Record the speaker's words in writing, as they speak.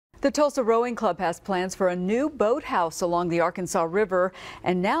The Tulsa Rowing Club has plans for a new boathouse along the Arkansas River,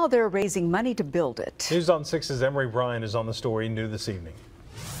 and now they're raising money to build it. News on 6's Emery Bryan is on the story new this evening.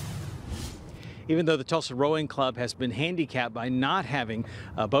 Even though the Tulsa Rowing Club has been handicapped by not having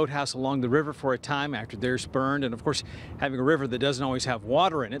a boathouse along the river for a time after theirs burned, and of course having a river that doesn't always have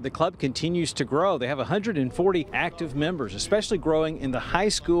water in it, the club continues to grow. They have 140 active members, especially growing in the high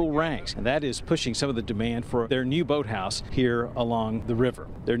school ranks, and that is pushing some of the demand for their new boathouse here along the river.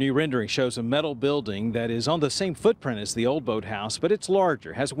 Their new rendering shows a metal building that is on the same footprint as the old boathouse, but it's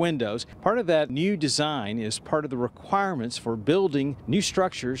larger, has windows. Part of that new design is part of the requirements for building new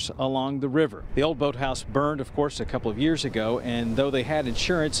structures along the river. The old boathouse burned, of course, a couple of years ago, and though they had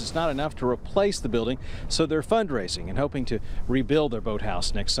insurance, it's not enough to replace the building, so they're fundraising and hoping to rebuild their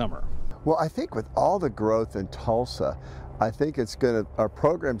boathouse next summer. Well, I think with all the growth in Tulsa, I think our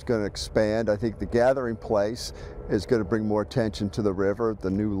program's going to expand. I think the gathering place is going to bring more attention to the river.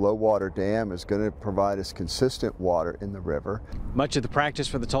 The new low water dam is going to provide us consistent water in the river. Much of the practice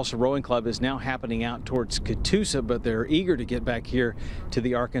for the Tulsa Rowing Club is now happening out towards KOTV, but they're eager to get back here to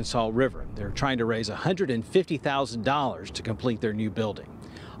the Arkansas River. They're trying to raise $150,000 to complete their new building.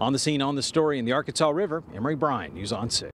 On the scene, on the story in the Arkansas River, Emery Bryan, News on 6.